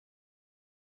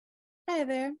Hi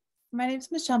there. My name is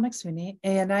McSweeney,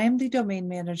 and I am the domain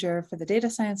manager for the data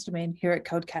science domain here at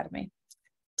Codecademy.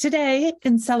 Today,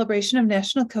 in celebration of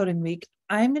National Coding Week,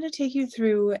 I'm going to take you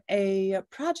through a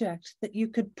project that you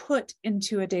could put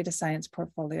into a data science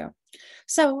portfolio.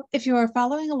 So if you are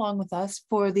following along with us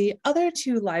for the other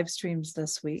two live streams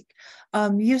this week,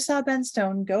 you saw Ben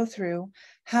Stone go through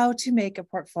how to make a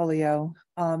portfolio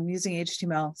using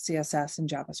HTML, CSS, and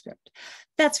JavaScript.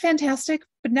 That's fantastic,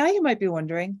 but now you might be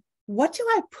wondering, what do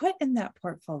I put in that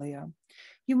portfolio?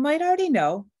 You might already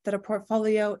know that a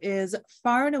portfolio is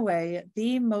far and away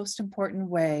the most important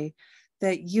way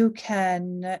that you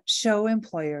can show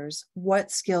employers what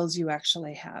skills you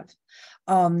actually have.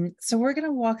 So we're going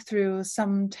to walk through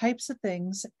some types of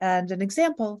things and an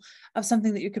example of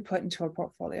something that you could put into a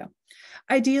portfolio.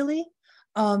 Ideally,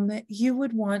 you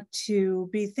would want to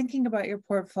be thinking about your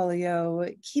portfolio,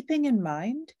 keeping in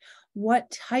mind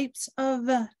what types of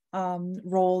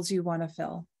roles you want to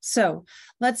fill. So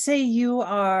let's say you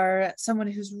are someone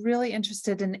who's really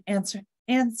interested in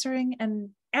answering and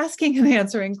asking and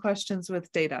answering questions with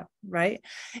data, right?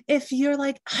 If you're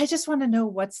like, I just want to know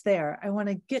what's there, I want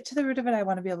to get to the root of it, I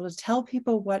want to be able to tell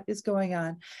people what is going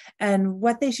on and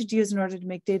what they should use in order to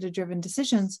make data-driven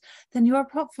decisions, then your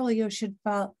portfolio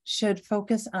should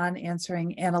focus on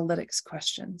answering analytics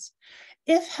questions.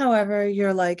 If, however,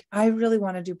 you're like, I really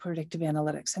want to do predictive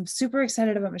analytics, I'm super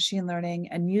excited about machine learning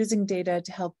and using data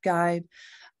to help guide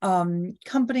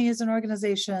companies and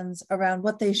organizations around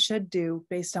what they should do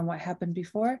based on what happened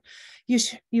before,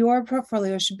 your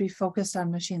portfolio should be focused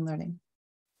on machine learning.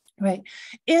 Right.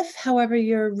 If, however,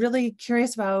 you're really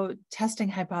curious about testing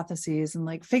hypotheses and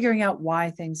like figuring out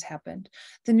why things happened,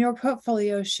 then your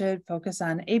portfolio should focus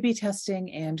on A/B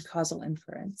testing and causal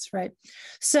inference, right?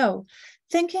 So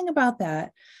thinking about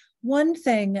that, one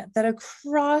thing that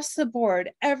across the board,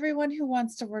 everyone who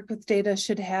wants to work with data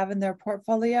should have in their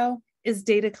portfolio is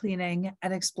data cleaning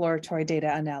and exploratory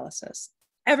data analysis.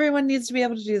 Everyone needs to be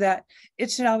able to do that.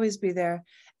 It should always be there.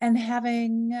 And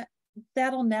having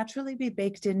that'll naturally be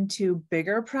baked into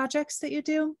bigger projects that you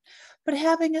do, but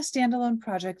having a standalone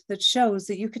project that shows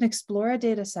that you can explore a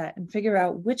data set and figure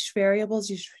out which variables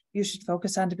you should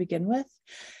focus on to begin with,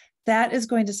 that is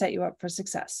going to set you up for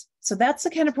success. So that's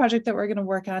the kind of project that we're going to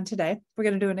work on today. We're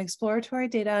going to do an exploratory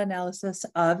data analysis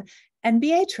of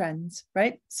NBA trends,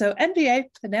 right? So NBA,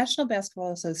 the National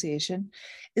Basketball Association,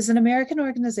 is an American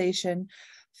organization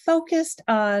focused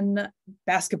on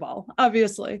basketball,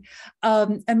 obviously.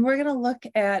 And we're going to look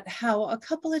at how a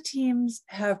couple of teams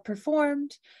have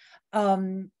performed,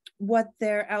 what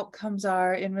their outcomes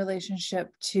are in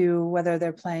relationship to whether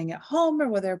they're playing at home or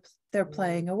whether they're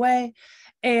playing away.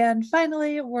 And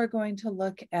finally, we're going to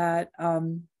look at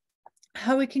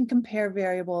how we can compare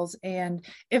variables and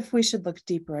if we should look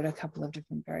deeper at a couple of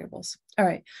different variables. All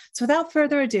right, so without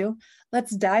further ado,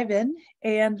 let's dive in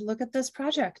and look at this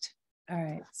project. All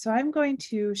right, so I'm going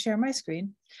to share my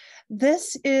screen.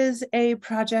 This is a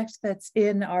project that's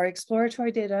in our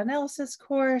exploratory data analysis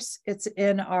course. It's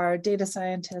in our data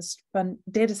science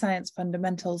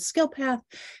fundamentals skill path.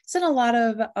 It's in a lot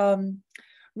of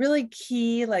really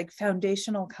key like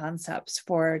foundational concepts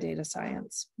for data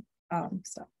science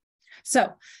stuff.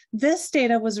 So this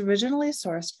data was originally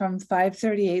sourced from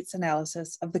FiveThirtyEight's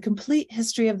analysis of the complete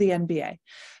history of the NBA.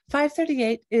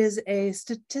 FiveThirtyEight is a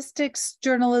statistics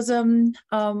journalism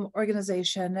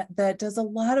organization that does a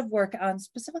lot of work on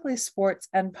specifically sports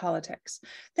and politics.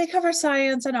 They cover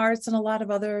science and arts and a lot of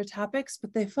other topics,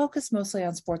 but they focus mostly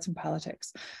on sports and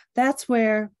politics. That's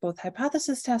where both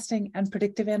hypothesis testing and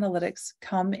predictive analytics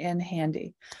come in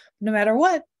handy. No matter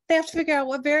what, they have to figure out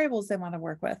what variables they want to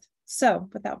work with. So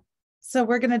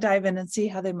we're going to dive in and see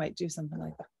how they might do something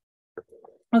like that.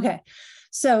 Okay,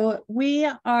 so we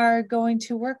are going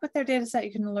to work with their data set.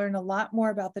 You can learn a lot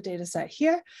more about the data set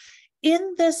here.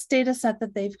 In this data set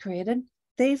that they've created,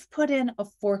 they've put in a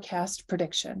forecast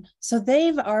prediction. So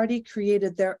they've already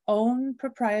created their own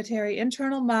proprietary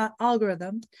internal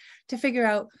algorithm to figure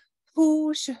out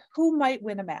who might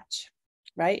win a match,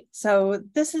 right? So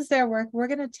this is their work. We're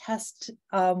going to test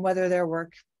whether their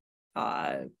work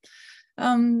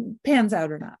pans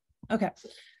out or not. Okay.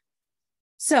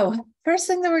 So first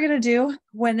thing that we're going to do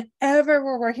whenever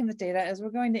we're working with data is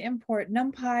we're going to import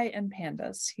NumPy and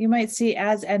pandas. You might see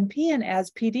as NP and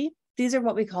as PD. These are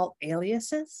what we call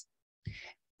aliases.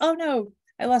 Oh no,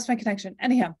 I lost my connection.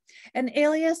 Anyhow, an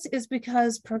alias is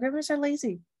because programmers are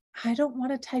lazy. I don't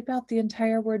want to type out the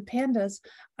entire word pandas.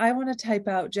 I want to type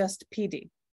out just PD.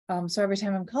 So every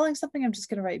time I'm calling something, I'm just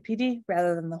going to write PD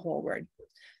rather than the whole word.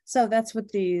 So that's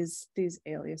what these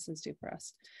aliases do for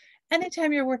us.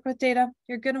 anytime you're working with data,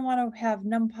 you're going to want to have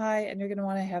NumPy and you're going to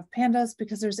want to have pandas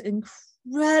because there's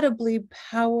incredibly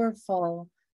powerful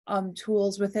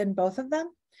tools within both of them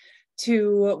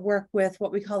to work with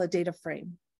what we call a data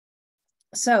frame.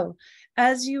 So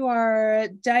as you are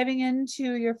diving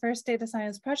into your first data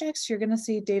science projects, you're going to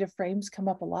see data frames come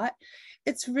up a lot.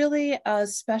 It's really a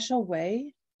special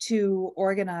way to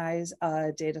organize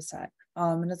a data set.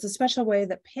 And it's a special way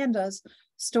that Pandas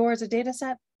stores a data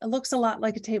set. It looks a lot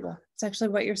like a table. It's actually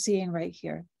what you're seeing right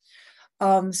here.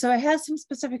 So it has some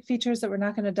specific features that we're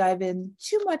not going to dive in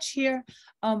too much here,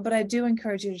 but I do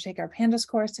encourage you to take our Pandas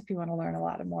course if you want to learn a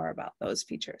lot more about those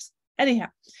features. Anyhow,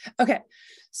 okay,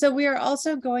 so we are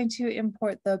also going to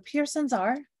import the Pearson's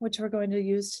R, which we're going to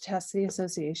use to test the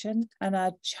association, and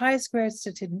a chi-squared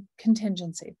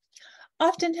contingency.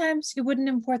 Oftentimes, you wouldn't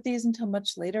import these until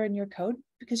much later in your code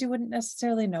because you wouldn't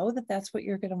necessarily know that that's what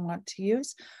you're going to want to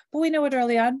use, but we know it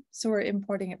early on, so we're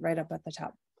importing it right up at the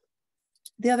top.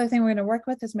 The other thing we're going to work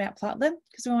with is matplotlib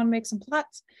because we want to make some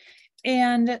plots,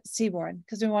 and Seaborn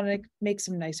because we want to make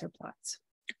some nicer plots.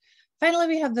 Finally,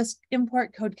 we have this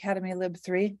import Codecademy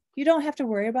lib3. You don't have to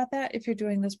worry about that if you're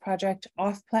doing this project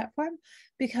off platform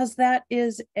because that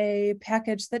is a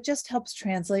package that just helps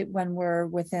translate when we're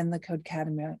within the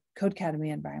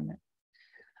Codecademy environment.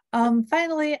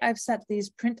 Finally, I've set these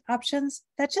print options.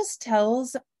 That just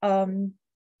tells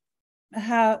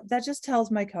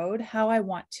my code how I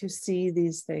want to see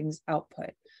these things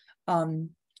output.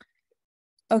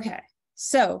 Okay,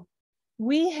 so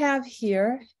we have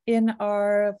here in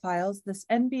our files this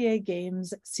NBA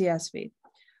games CSV.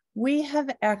 We have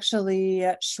actually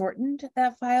shortened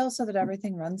that file so that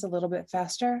everything runs a little bit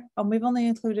faster. We've only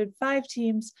included 5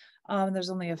 teams.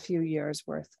 There's only a few years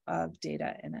worth of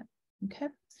data in it. Okay,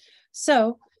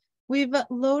 so we've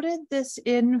loaded this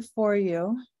in for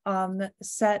you.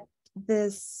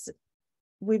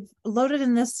 We've loaded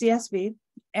in this CSV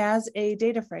as a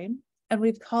data frame, and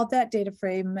we've called that data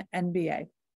frame NBA.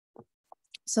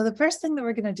 So the first thing that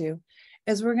we're going to do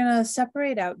is we're going to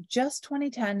separate out just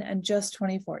 2010 and just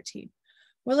 2014.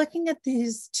 We're looking at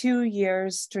these 2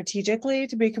 years strategically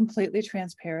to be completely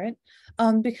transparent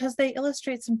because they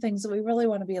illustrate some things that we really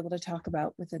want to be able to talk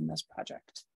about within this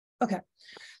project. Okay,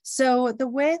 so the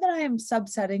way that I am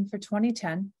subsetting for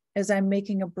 2010 is I'm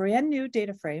making a brand new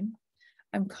data frame.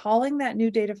 I'm calling that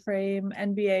new data frame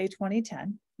NBA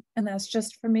 2010, and that's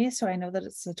just for me, so I know that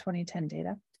it's the 2010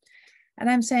 data. And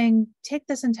I'm saying, take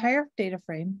this entire data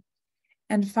frame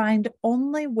and find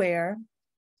only where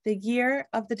the year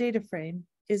of the data frame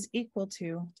is equal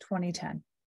to 2010.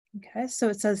 Okay, so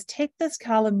it says, take this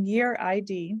column year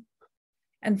ID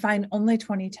and find only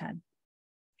 2010,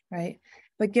 right?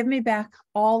 But give me back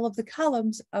all of the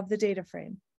columns of the data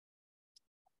frame.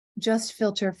 Just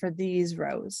filter for these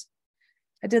rows.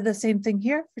 I did the same thing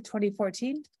here for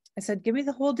 2014. I said, give me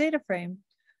the whole data frame,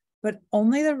 but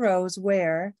only the rows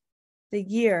where the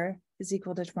year is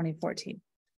equal to 2014,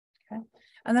 okay?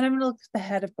 And then I'm gonna look at the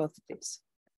head of both of these.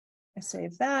 I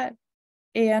save that,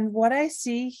 and what I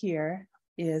see here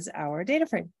is our data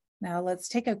frame. Now let's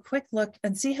take a quick look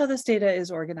and see how this data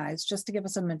is organized, just to give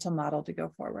us a mental model to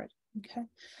go forward, okay?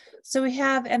 So we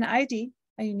have an ID,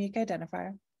 a unique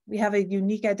identifier. We have a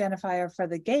unique identifier for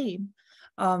the game.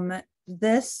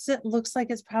 This looks like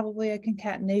it's probably a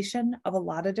concatenation of a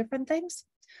lot of different things,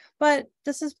 but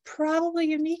this is probably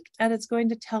unique and it's going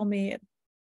to tell me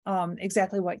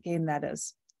exactly what game that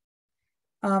is.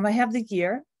 I have the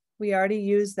year. We already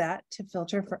used that to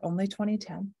filter for only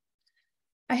 2010.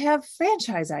 I have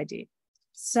franchise ID.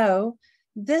 So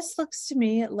this looks to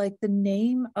me like the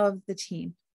name of the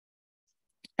team.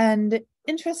 And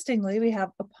interestingly, we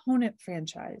have opponent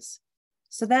franchise.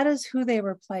 So that is who they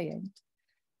were playing.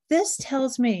 This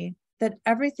tells me that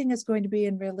everything is going to be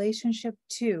in relationship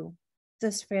to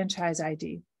this franchise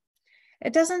ID.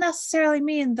 It doesn't necessarily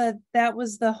mean that that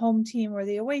was the home team or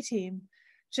the away team,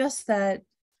 just that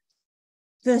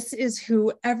this is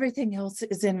who everything else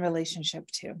is in relationship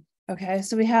to. Okay,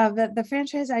 so we have that the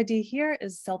franchise ID here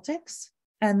is Celtics,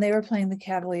 and they were playing the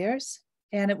Cavaliers,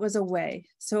 and it was away.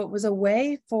 So it was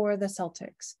away for the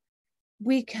Celtics.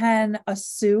 We can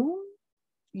assume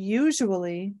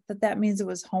usually that means it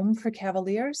was home for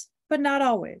Cavaliers, but not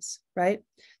always, right?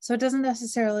 So it doesn't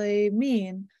necessarily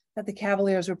mean that the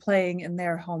Cavaliers were playing in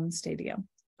their home stadium.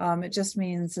 It just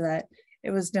means that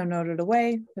it was denoted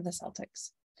away for the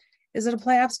Celtics. Is it a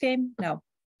playoffs game? No.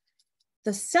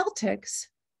 The Celtics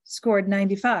scored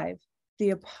 95.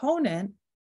 The opponent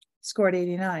scored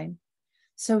 89.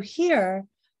 So here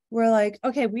we're like,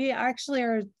 okay, we actually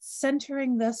are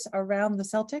centering this around the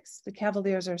Celtics. The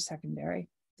Cavaliers are secondary.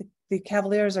 The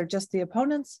Cavaliers are just the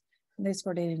opponents, and they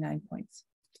scored 89 points.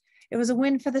 It was a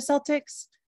win for the Celtics.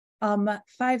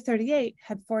 FiveThirtyEight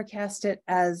had forecast it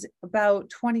as about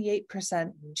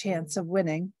 28% chance of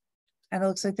winning. And it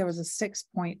looks like there was a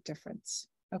 6-point difference.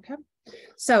 Okay.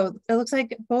 So it looks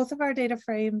like both of our data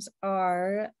frames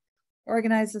are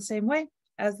organized the same way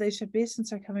as they should be, since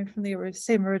they're coming from the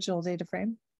same original data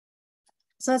frame.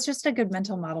 So that's just a good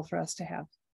mental model for us to have.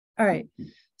 All right.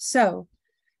 So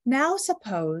now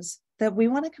suppose that we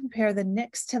want to compare the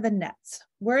Knicks to the Nets.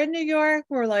 We're in New York.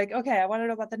 We're like, okay, I want to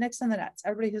know about the Knicks and the Nets,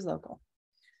 everybody who's local,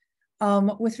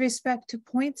 with respect to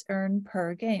points earned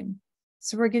per game.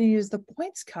 So we're going to use the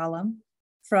points column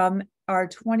from our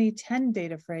 2010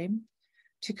 data frame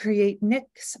to create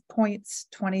Knicks points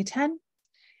 2010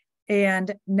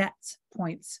 and Nets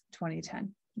points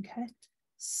 2010. Okay.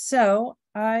 So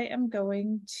I am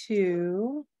going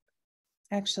to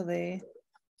actually,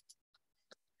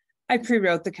 I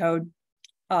pre-wrote the code.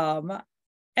 An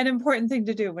important thing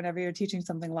to do whenever you're teaching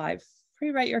something live,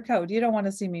 pre-write your code. You don't want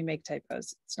to see me make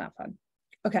typos. It's not fun.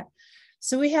 Okay.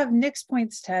 So we have Knicks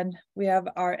points 10. We have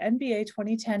our NBA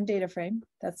 2010 data frame.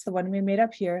 That's the one we made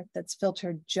up here. That's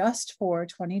filtered just for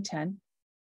 2010.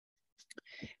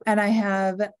 And I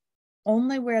have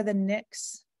only where the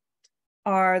Knicks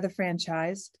are the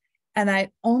franchise, and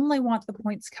I only want the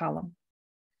points column.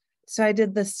 So I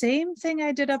did the same thing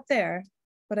I did up there,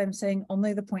 but I'm saying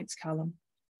only the points column.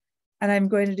 And I'm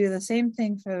going to do the same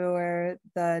thing for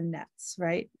the Nets,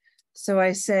 right? So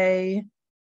I say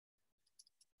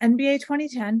NBA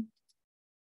 2010,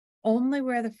 only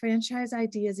where the franchise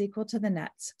ID is equal to the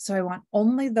Nets. So I want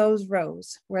only those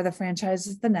rows where the franchise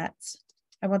is the Nets.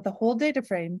 I want the whole data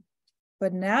frame,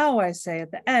 but now I say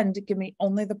at the end, give me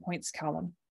only the points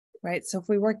column, right? So if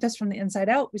we work this from the inside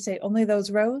out, we say only those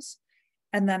rows.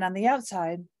 And then on the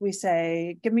outside, we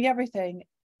say, give me everything.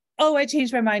 Oh, I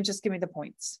changed my mind, just give me the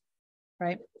points,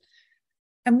 right?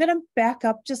 I'm going to back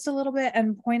up just a little bit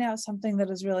and point out something that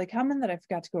is really common that I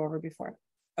forgot to go over before.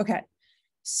 Okay,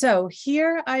 so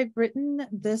here I've written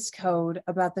this code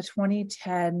about the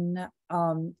 2010,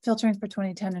 filtering for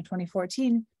 2010 and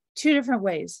 2014, 2 different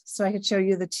ways. So I could show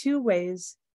you the 2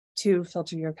 ways to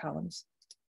filter your columns.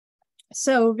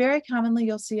 So very commonly,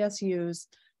 you'll see us use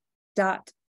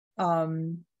dot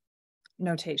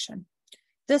notation.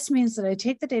 This means that I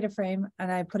take the data frame and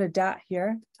I put a dot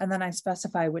here, and then I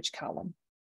specify which column.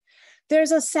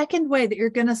 There's a second way that you're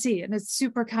going to see, and it's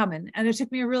super common. And it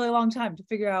took me a really long time to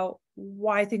figure out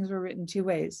why things were written 2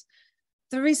 ways.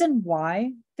 The reason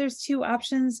why there's 2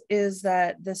 options is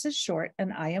that this is short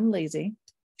and I am lazy.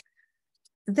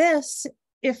 This,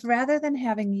 if rather than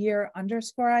having year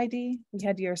underscore ID, we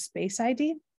had year space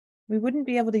ID, we wouldn't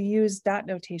be able to use dot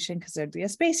notation because there'd be a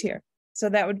space here. So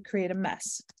that would create a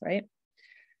mess, right?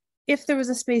 If there was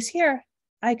a space here,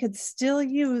 I could still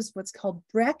use what's called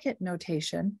bracket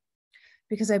notation,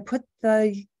 because I put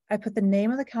the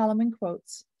name of the column in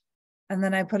quotes, and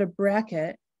then I put a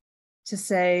bracket to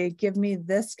say, give me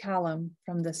this column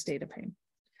from this data frame.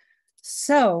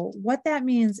 So what that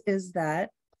means is that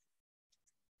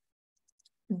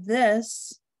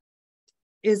this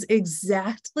is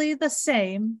exactly the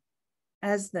same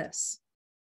as this.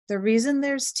 The reason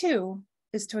there's 2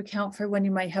 is to account for when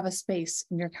you might have a space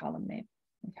in your column name.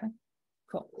 Okay,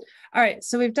 cool. All right,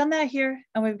 so we've done that here,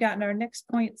 and we've gotten our Knicks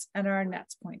points and our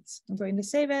Nets points. I'm going to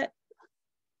save it,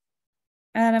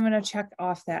 and I'm going to check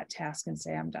off that task and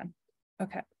say I'm done.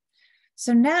 Okay,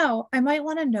 so now I might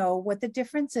want to know what the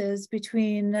difference is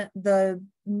between the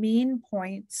mean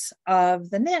points of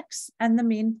the Knicks and the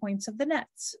mean points of the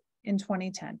Nets in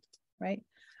 2010, right?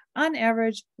 On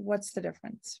average, what's the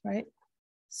difference, right?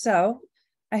 So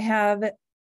I have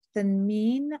the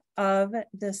mean of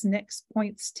this Knicks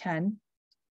points 10,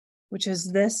 which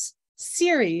is this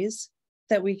series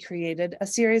that we created. A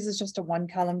series is just a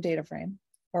 1-column data frame,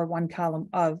 or 1 column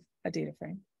of a data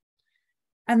frame.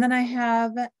 And then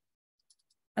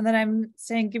I'm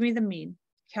saying, give me the mean,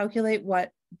 calculate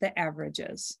what the average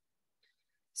is.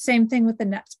 Same thing with the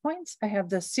Nets points. I have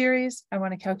this series, I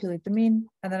want to calculate the mean,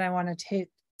 and then I want to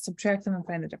subtract them and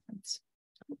find the difference.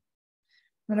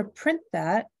 I'm going to print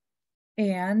that,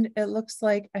 and it looks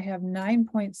like I have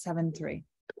 9.73.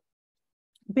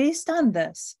 Based on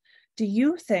this, do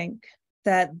you think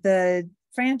that the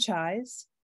franchise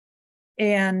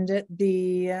and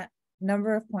the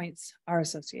number of points are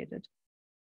associated?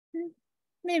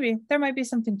 Maybe there might be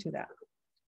something to that.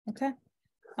 Okay,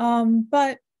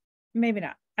 but maybe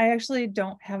not. I actually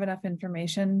don't have enough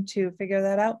information to figure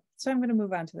that out, so I'm going to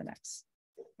move on to the next.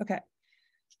 Okay.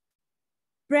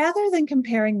 Rather than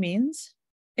comparing means,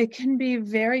 it can be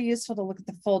very useful to look at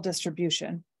the full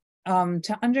distribution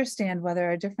to understand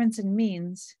whether a difference in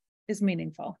means is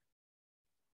meaningful.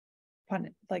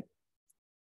 Like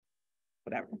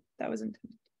whatever that was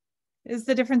intended. Is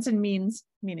the difference in means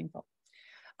meaningful?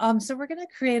 So we're going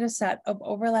to create a set of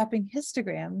overlapping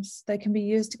histograms that can be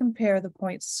used to compare the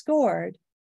points scored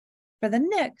for the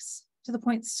nicks to the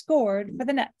points scored for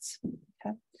the nets.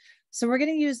 Okay. So we're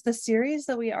going to use the series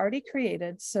that we already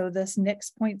created. So this nicks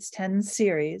points 10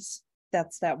 series,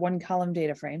 that's that one column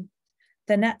data frame.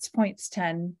 The nets points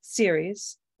 10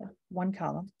 series, one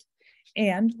column,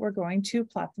 and we're going to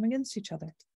plot them against each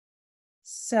other.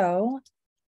 So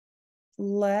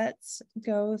let's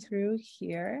go through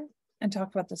here and talk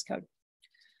about this code.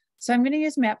 So I'm going to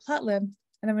use matplotlib, and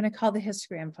I'm going to call the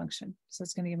histogram function. So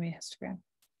it's going to give me a histogram.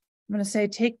 I'm going to say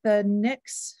take the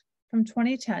nicks from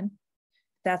 2010.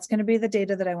 That's going to be the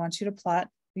data that I want you to plot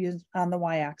on the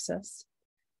y-axis.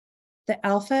 The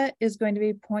alpha is going to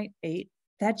be 0.8.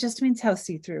 That just means how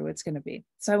see-through it's going to be.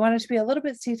 So I want it to be a little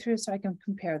bit see-through so I can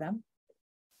compare them.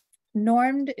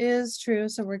 Normed is true,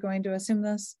 so we're going to assume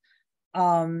this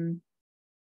on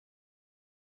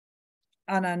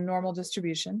a normal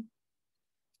distribution.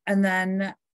 And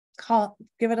then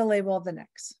give it a label of the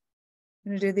nicks.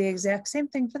 I'm going to do the exact same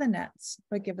thing for the nets,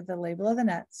 but give it the label of the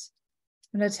nets.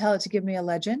 I'm going to tell it to give me a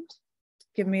legend,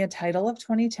 give me a title of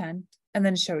 2010, and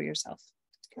then show yourself.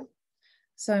 Okay.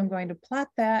 So I'm going to plot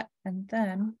that, and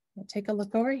then we'll take a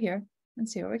look over here and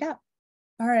see what we got.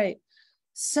 All right,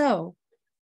 so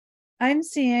I'm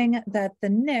seeing that the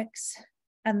nicks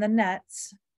and the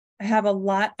nets have a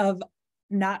lot of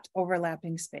not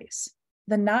overlapping space.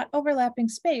 The not overlapping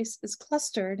space is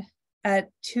clustered at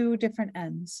two different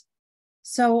ends.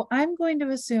 So I'm going to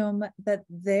assume that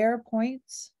their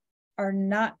points are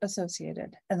not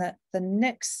associated, and that the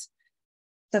nicks,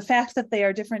 the fact that they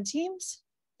are different teams,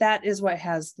 that is what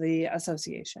has the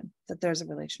association, that there's a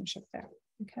relationship there.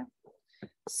 Okay.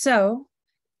 So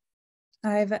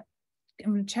I'm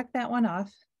going to check that one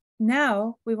off.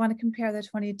 Now we want to compare the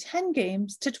 2010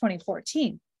 games to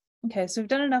 2014. Okay, so we've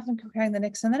done enough in comparing the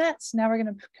nicks and the nets. Now we're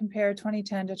going to compare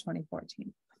 2010 to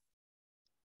 2014.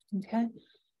 Okay,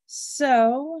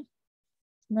 so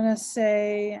I'm going to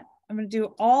say, I'm going to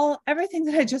do everything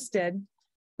that I just did,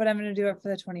 but I'm going to do it for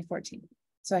the 2014.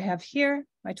 So I have here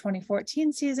my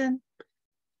 2014 season.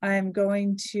 I'm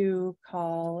going to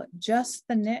call just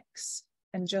the nicks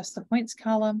and just the points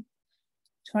column.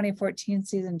 2014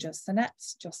 season, just the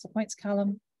nets, just the points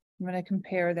column. I'm going to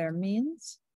compare their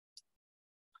means.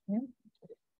 Okay.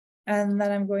 And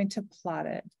then I'm going to plot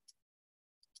it.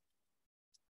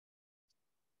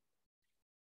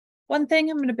 One thing,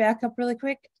 I'm going to back up really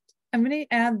quick. I'm going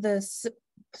to add this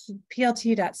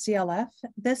plt.clf.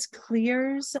 This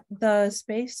clears the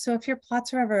space. So if your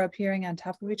plots are ever appearing on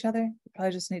top of each other, you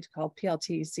probably just need to call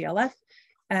plt.clf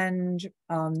and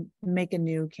make a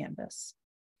new canvas.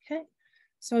 Okay,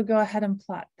 so we'll go ahead and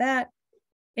plot that.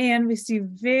 And we see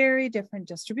very different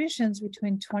distributions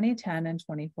between 2010 and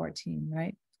 2014,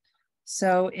 right?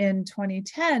 So in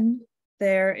 2010,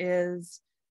 there is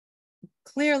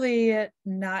clearly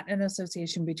not an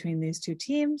association between these two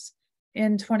teams.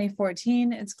 In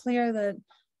 2014, it's clear that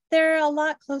they're a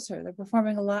lot closer. They're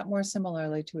performing a lot more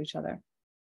similarly to each other.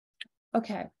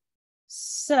 Okay,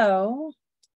 so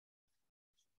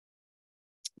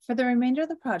for the remainder of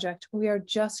the project, we are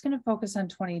just going to focus on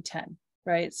 2010,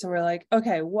 right? So we're like,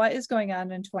 okay, what is going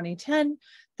on in 2010?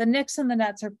 The Knicks and the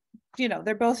Nets are,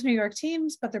 they're both New York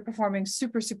teams, but they're performing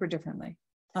super, super differently.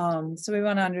 So we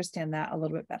want to understand that a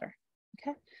little bit better.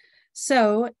 Okay,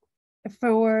 so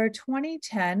for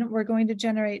 2010, we're going to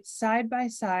generate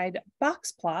side-by-side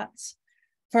box plots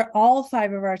for all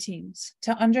 5 of our teams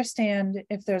to understand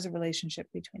if there's a relationship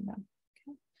between them.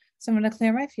 Okay. So I'm going to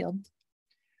clear my field.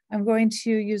 I'm going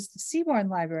to use the Seaborn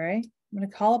library. I'm going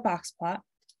to call a box plot.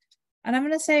 And I'm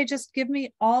going to say, just give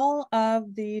me all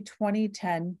of the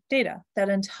 2010 data, that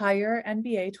entire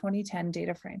NBA 2010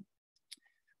 data frame.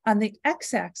 On the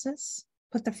x-axis,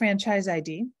 put the franchise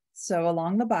ID. So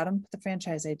along the bottom, put the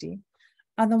franchise ID.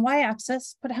 On the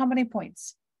y-axis, put how many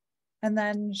points, and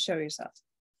then show yourself.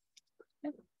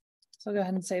 Okay. So go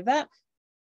ahead and save that.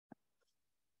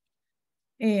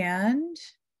 And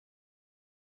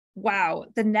wow,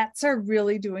 the Nets are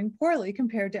really doing poorly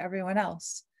compared to everyone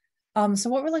else. So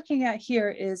what we're looking at here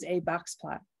is a box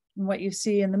plot. And what you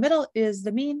see in the middle is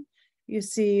the mean. You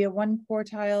see one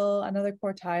quartile, another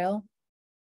quartile,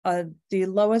 the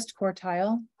lowest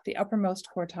quartile, the uppermost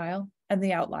quartile, and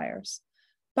the outliers.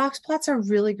 Box plots are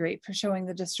really great for showing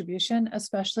the distribution,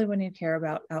 especially when you care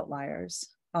about outliers.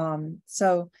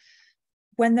 So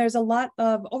when there's a lot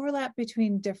of overlap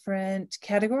between different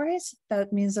categories,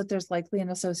 that means that there's likely an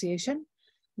association.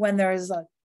 When there's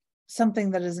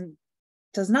something that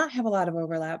does not have a lot of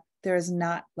overlap, there is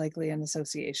not likely an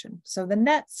association. So the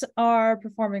nets are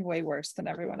performing way worse than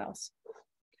everyone else.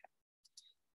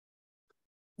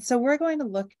 So we're going to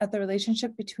look at the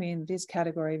relationship between these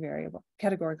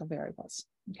categorical variables,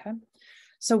 okay?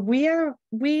 So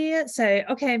we say,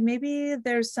 okay, maybe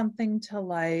there's something to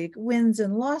like wins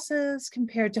and losses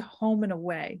compared to home and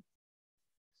away,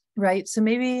 right? So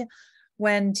maybe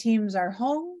when teams are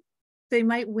home, they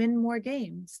might win more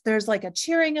games. There's like a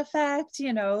cheering effect,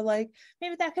 you know, like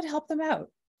maybe that could help them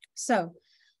out. So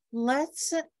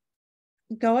let's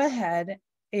go ahead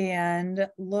and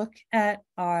look at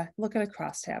a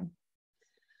crosstab.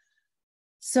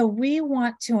 So we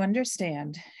want to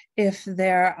understand if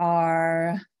there's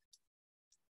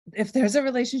a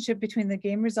relationship between the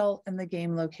game result and the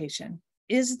game location.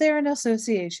 Is there an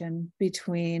association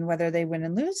between whether they win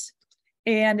and lose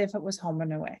and if it was home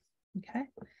and away? Okay,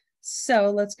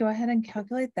 so let's go ahead and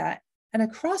calculate that. And a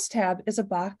crosstab is a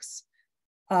box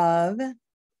of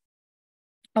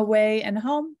away and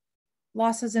home,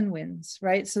 losses and wins,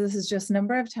 right? So this is just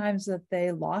number of times that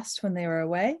they lost when they were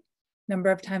away,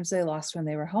 number of times they lost when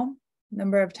they were home,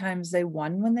 number of times they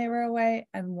won when they were away,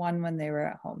 and won when they were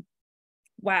at home.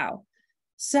 Wow.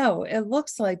 So it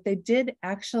looks like they did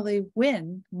actually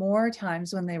win more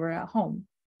times when they were at home.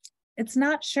 It's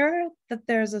not sure that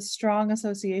there's a strong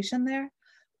association there,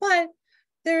 but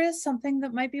there is something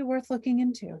that might be worth looking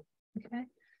into, okay?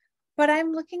 But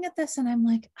I'm looking at this and I'm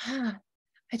like,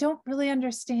 I don't really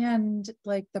understand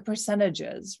like the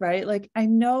percentages, right? Like I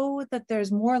know that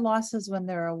there's more losses when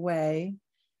they're away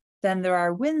than there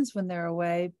are wins when they're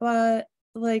away, but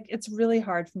like it's really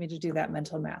hard for me to do that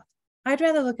mental math. I'd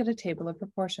rather look at a table of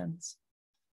proportions.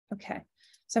 Okay,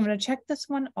 so I'm going to check this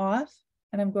one off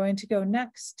and I'm going to go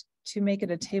next to make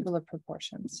it a table of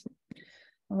proportions.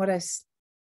 And what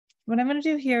I'm going to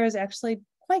do here is actually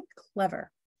quite clever.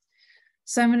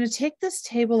 So I'm going to take this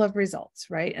table of results,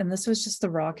 right? And this was just the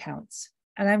raw counts.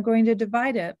 And I'm going to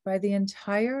divide it by the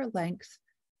entire length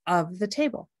of the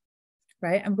table,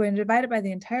 right? I'm going to divide it by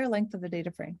the entire length of the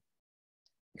data frame.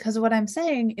 Because what I'm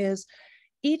saying is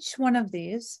each one of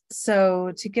these,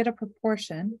 so to get a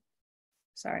proportion,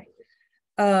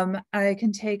 I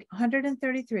can take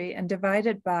 133 and divide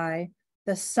it by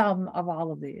the sum of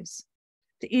all of these.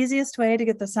 The easiest way to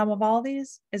get the sum of all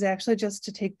these is actually just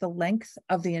to take the length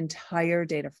of the entire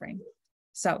data frame.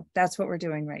 So that's what we're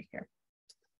doing right here.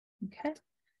 Okay,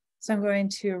 so I'm going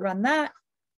to run that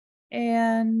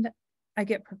and I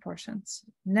get proportions.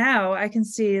 Now I can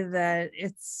see that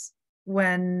it's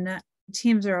when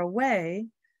teams are away,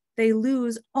 they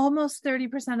lose almost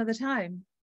 30% of the time.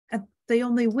 They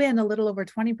only win a little over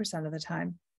 20% of the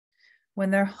time.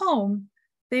 When they're home,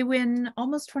 they win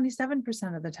almost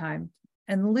 27% of the time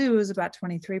and lose about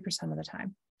 23% of the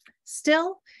time.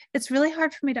 Still, it's really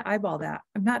hard for me to eyeball that.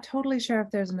 I'm not totally sure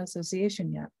if there's an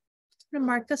association yet. I'm going to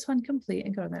mark this one complete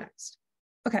and go to the next.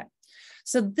 Okay,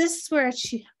 so this is where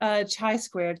a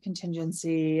chi-squared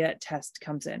contingency test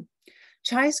comes in.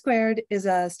 Chi-squared is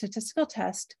a statistical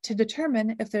test to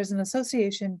determine if there's an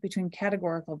association between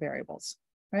categorical variables,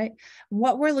 right?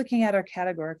 What we're looking at are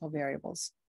categorical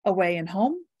variables: away and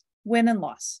home, win and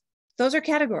loss. Those are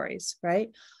categories,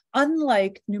 right?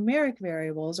 Unlike numeric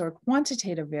variables or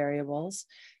quantitative variables,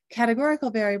 categorical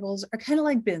variables are kind of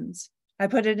like bins. I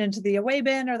put it into the away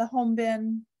bin or the home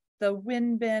bin, the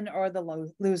win bin or the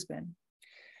lose bin.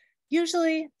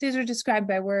 Usually these are described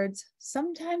by words.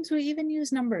 Sometimes we even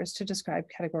use numbers to describe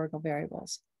categorical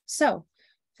variables. So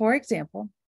for example,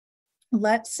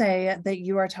 let's say that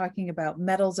you are talking about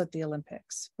medals at the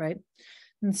Olympics, right?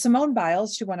 And Simone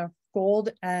Biles, she won a gold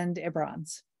and a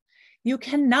bronze. You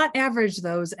cannot average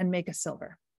those and make a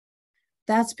silver.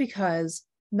 That's because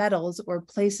medals or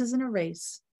places in a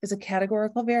race is a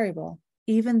categorical variable,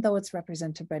 even though it's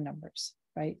represented by numbers,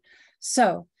 right?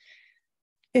 So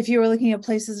if you were looking at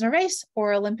places in a race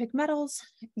or Olympic medals,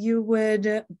 you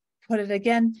would put it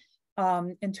again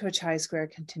into a chi-square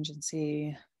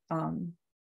contingency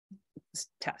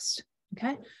test,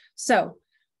 okay? So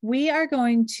we are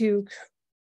going to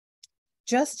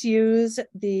just use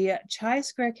the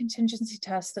chi-square contingency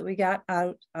test that we got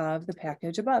out of the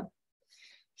package above.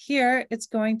 Here, it's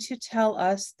going to tell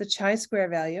us the chi-square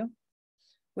value,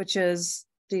 which is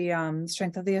the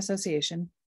strength of the association,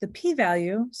 the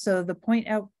p-value, so the point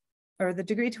out or the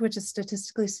degree to which it's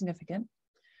statistically significant,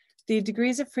 the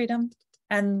degrees of freedom,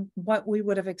 and what we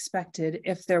would have expected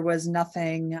if there was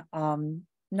nothing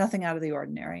out of the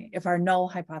ordinary, if our null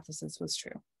hypothesis was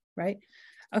true, right?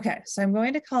 Okay, so I'm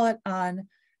going to call it on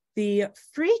the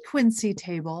frequency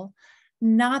table,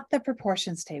 not the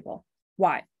proportions table.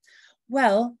 Why?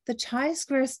 Well, the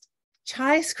chi-square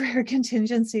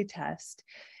contingency test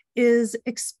is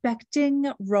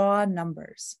expecting raw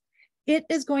numbers. It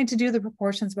is going to do the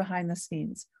proportions behind the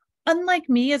scenes. Unlike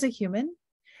me as a human,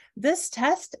 this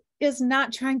test is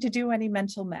not trying to do any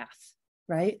mental math,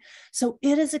 right? So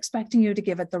it is expecting you to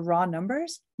give it the raw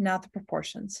numbers, not the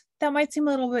proportions. That might seem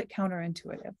a little bit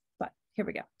counterintuitive, but here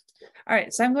we go. All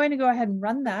right, so I'm going to go ahead and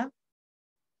run that.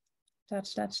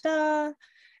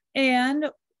 And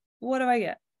what do I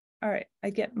get? All right, I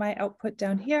get my output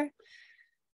down here.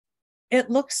 It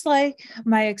looks like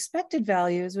my expected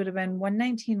values would have been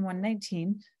 119,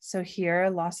 119. So here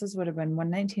losses would have been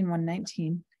 119,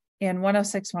 119 and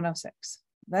 106, 106.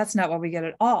 That's not what we get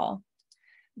at all.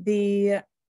 The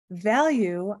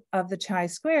value of the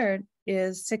chi-squared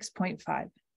is 6.5.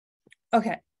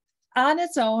 Okay, on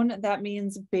its own, that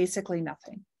means basically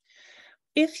nothing.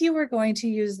 If you were going to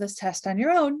use this test on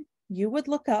your own, you would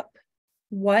look up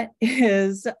what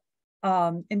is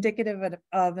indicative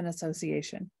of an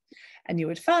association. And you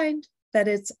would find that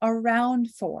it's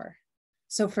around 4.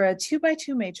 So for a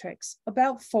 2x2 matrix,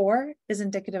 about 4 is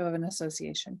indicative of an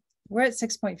association. We're at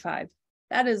 6.5.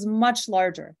 That is much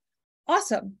larger.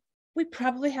 Awesome. We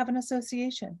probably have an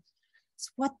association.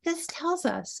 So what this tells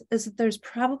us is that there's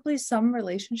probably some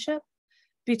relationship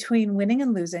between winning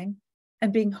and losing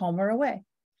and being home or away.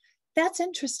 That's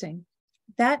interesting.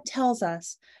 That tells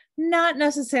us not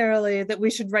necessarily that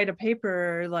we should write a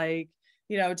paper like,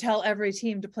 tell every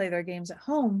team to play their games at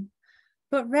home,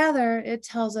 but rather it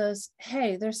tells us,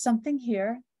 hey, there's something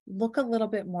here. Look a little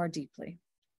bit more deeply,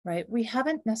 right? We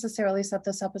haven't necessarily set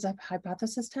this up as a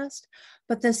hypothesis test,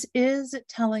 but this is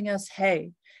telling us,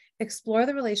 hey, explore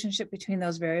the relationship between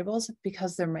those variables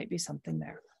because there might be something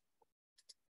there.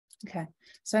 Okay,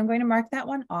 so I'm going to mark that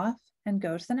one off and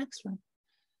go to the next one.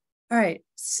 All right,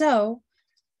 so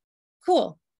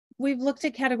cool. We've looked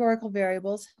at categorical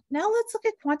variables. Now let's look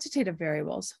at quantitative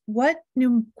variables. What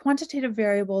new quantitative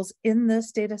variables in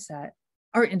this data set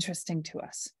are interesting to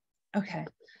us? Okay,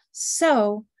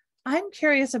 so I'm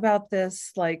curious about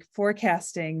this like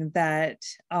forecasting that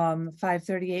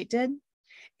FiveThirtyEight did,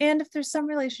 and if there's some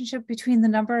relationship between the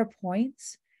number of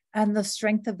points and the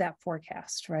strength of that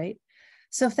forecast, right?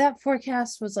 So if that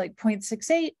forecast was like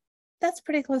 0.68, that's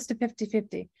pretty close to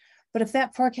 50-50. But if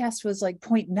that forecast was like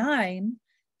 0.9,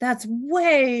 that's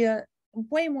way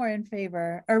more in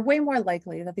favor, or way more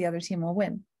likely that the other team will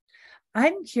win.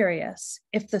 I'm curious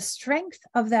if the strength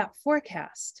of that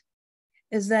forecast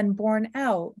is then borne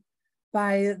out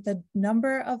by the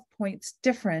number of points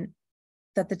different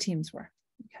that the teams were,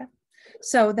 okay?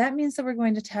 So that means that we're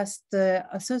going to test the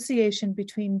association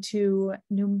between two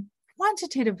new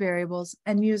quantitative variables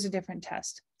and use a different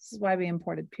test. This is why we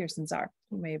imported Pearson's R.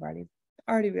 You may have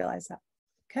already realized that,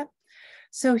 okay?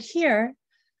 So here,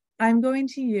 I'm going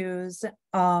to use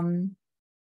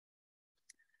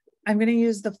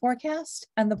the forecast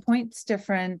and the points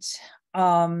different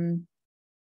columns,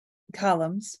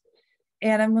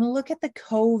 and I'm going to look at the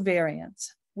covariance,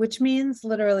 which means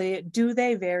literally, do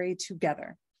they vary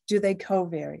together? Do they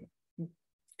covary?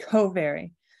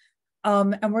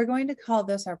 And we're going to call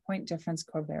this our point difference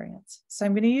covariance. So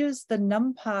I'm going to use the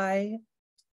NumPy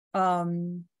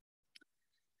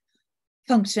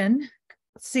function,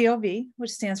 COV,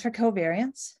 which stands for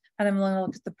covariance. And I'm going to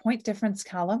look at the point difference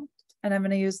column, and I'm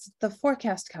going to use the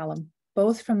forecast column,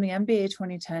 both from the NBA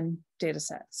 2010 data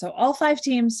set. So all 5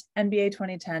 teams, NBA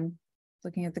 2010,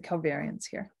 looking at the covariance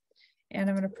here. And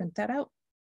I'm going to print that out.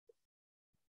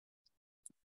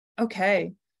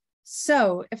 Okay,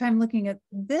 so if I'm looking at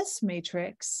this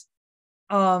matrix,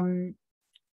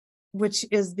 which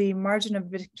is the margin of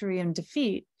victory and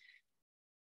defeat,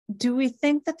 do we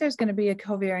think that there's going to be a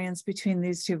covariance between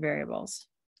these two variables?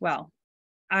 Well,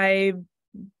 I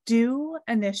do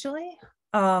initially,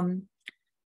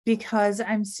 because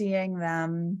I'm seeing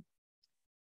them,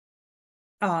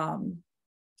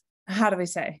 how do we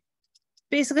say?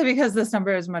 Basically because this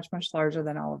number is much, much larger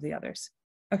than all of the others.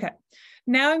 Okay,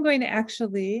 now I'm going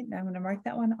to mark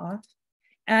that one off,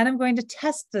 and I'm going to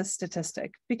test this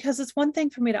statistic because it's one thing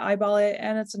for me to eyeball it,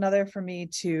 and it's another for me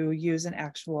to use an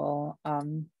actual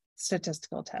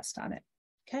statistical test on it.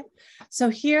 Okay, so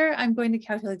here I'm going to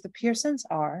calculate the Pearson's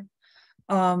R,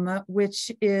 which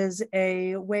is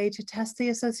a way to test the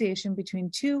association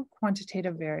between two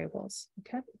quantitative variables.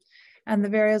 Okay, and the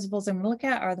variables I'm going to look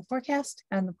at are the forecast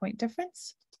and the point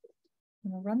difference.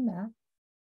 I'm going to run that.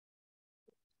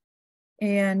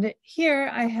 And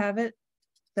here I have it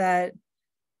that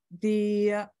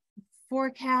the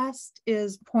forecast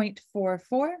is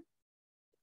 0.44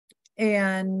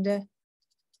 and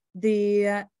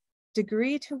the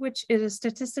degree to which it is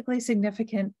statistically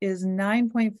significant is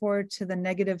 9.4 to the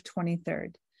negative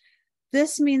 23rd.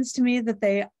 This means to me that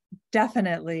they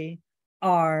definitely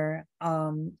are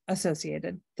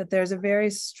associated, that there's a very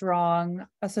strong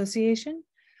association,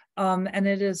 and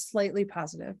it is slightly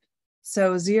positive.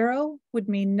 So 0 would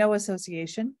mean no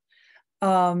association,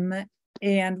 and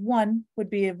 1 would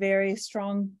be a very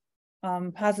strong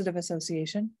positive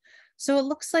association. So it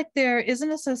looks like there is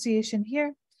an association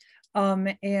here,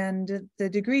 and the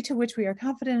degree to which we are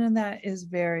confident in that is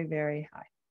very, very high.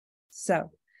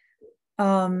 So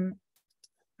I'm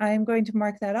going to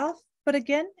mark that off. But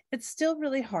again, it's still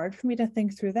really hard for me to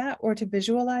think through that or to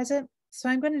visualize it. So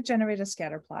I'm going to generate a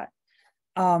scatter plot.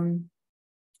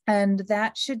 And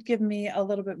that should give me a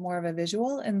little bit more of a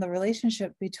visual in the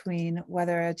relationship between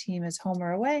whether a team is home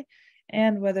or away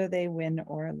and whether they win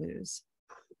or lose.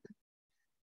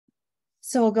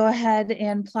 So we'll go ahead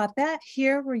and plot that.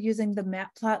 Here we're using the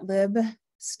matplotlib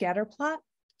scatter plot.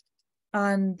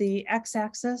 On the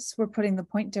x-axis, we're putting the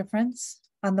point difference.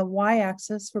 On the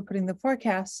y-axis, we're putting the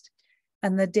forecast.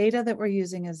 And the data that we're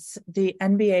using is the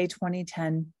NBA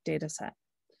 2010 data set.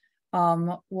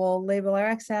 We'll label our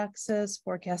x-axis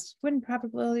forecasted win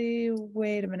probability.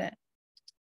 Wait a minute.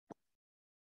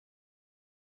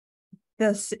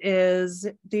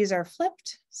 These are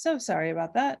flipped. So sorry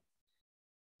about that.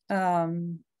 So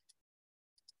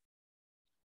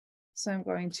I'm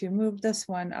going to move this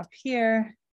one up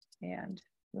here and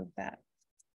move that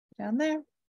down there.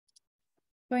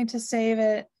 Going to save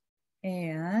it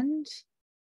and,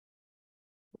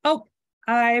 oh,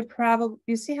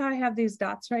 you see how I have these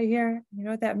dots right here? You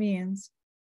know what that means?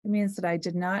 It means that I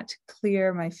did not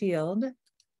clear my field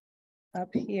up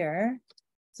here.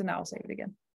 So now I'll save it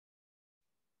again.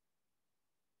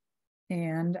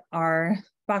 And our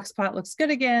box plot looks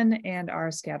good again, and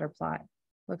our scatter plot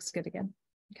looks good again.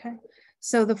 Okay,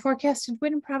 so the forecasted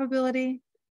win probability,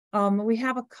 we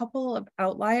have a couple of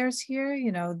outliers here.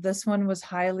 You know, this one was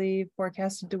highly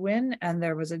forecasted to win, and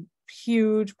there was a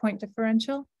huge point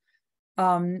differential.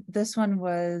 This one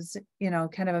was, you know,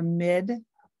 kind of a mid,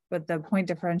 but the point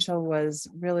differential was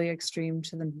really extreme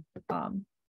to the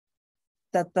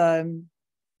that the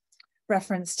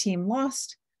reference team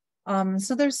lost.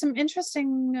 So there's some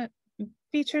interesting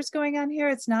features going on here.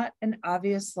 It's not an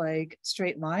obvious like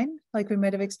straight line like we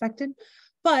might have expected,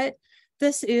 but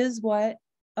this is what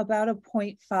about a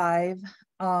 0.5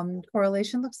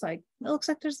 correlation looks like. It looks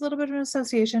like there's a little bit of an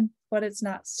association, but it's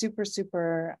not super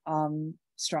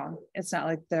strong. It's not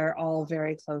like they're all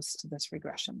very close to this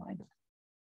regression line.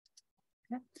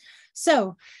 Okay.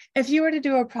 So if you were to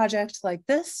do a project like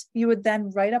this, you would then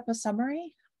write up a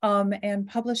summary and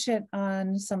publish it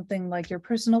on something like your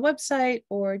personal website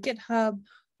or GitHub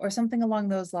or something along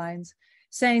those lines,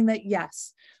 saying that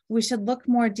yes, we should look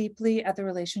more deeply at the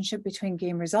relationship between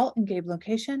game result and game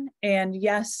location. And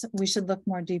yes, we should look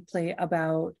more deeply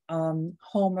about home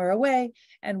or away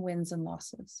and wins and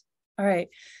losses. All right.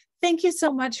 Thank you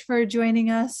so much for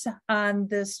joining us on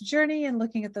this journey and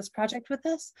looking at this project with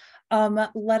us.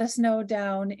 Let us know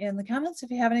down in the comments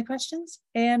if you have any questions,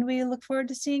 and we look forward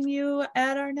to seeing you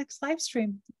at our next live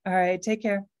stream. All right, take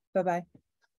care. Bye-bye.